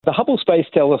The Hubble Space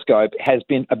Telescope has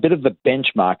been a bit of the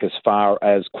benchmark as far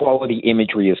as quality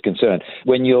imagery is concerned.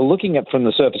 When you're looking at from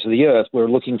the surface of the Earth, we're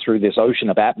looking through this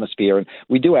ocean of atmosphere, and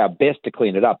we do our best to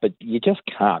clean it up, but you just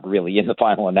can't really in the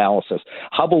final analysis.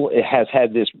 Hubble has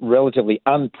had this relatively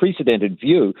unprecedented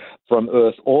view from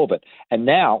Earth orbit, and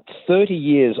now, 30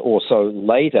 years or so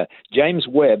later, James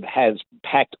Webb has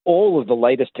packed all of the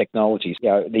latest technologies.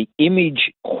 The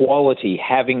image quality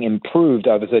having improved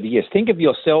over 30 years. Think of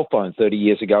your cell phone 30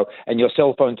 years ago and your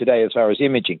cell phone today as far as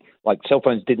imaging. Like, cell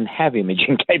phones didn't have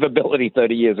imaging capability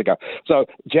 30 years ago. So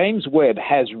James Webb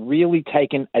has really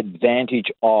taken advantage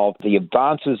of the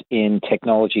advances in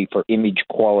technology for image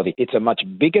quality. It's a much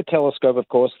bigger telescope, of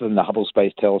course, than the Hubble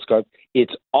Space Telescope.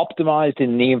 It's optimized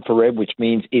in near infrared, which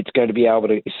means it's going to be able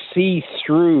to see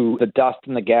through the dust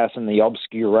and the gas and the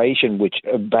obscuration which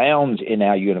abounds in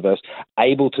our universe,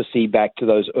 able to see back to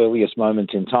those earliest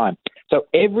moments in time. So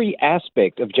every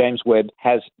aspect of James Webb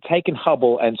has taken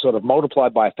Hubble and sort of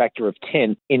multiplied by a factor of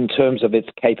 10 in terms of its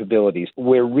capabilities.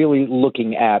 We're really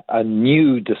looking at a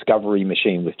new discovery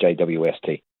machine with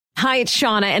JWST. Hi, it's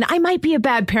Shauna, and I might be a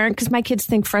bad parent because my kids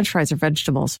think French fries are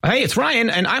vegetables. Hey, it's Ryan,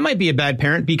 and I might be a bad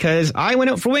parent because I went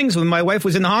out for wings when my wife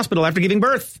was in the hospital after giving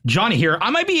birth. Johnny here.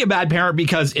 I might be a bad parent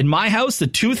because in my house, the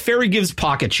tooth fairy gives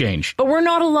pocket change. But we're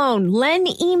not alone. Len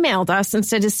emailed us and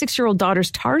said his 6-year-old daughter's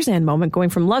Tarzan moment going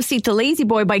from love seat to lazy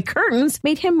boy by curtains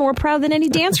made him more proud than any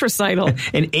dance recital.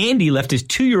 And Andy left his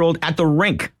 2-year-old at the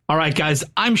rink. All right, guys,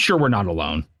 I'm sure we're not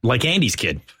alone. Like Andy's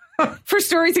kid. For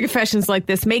stories and confessions like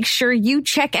this, make sure you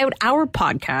check out our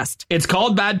podcast. It's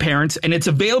called Bad Parents, and it's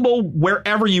available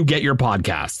wherever you get your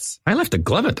podcasts. I left a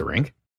glove at the rink.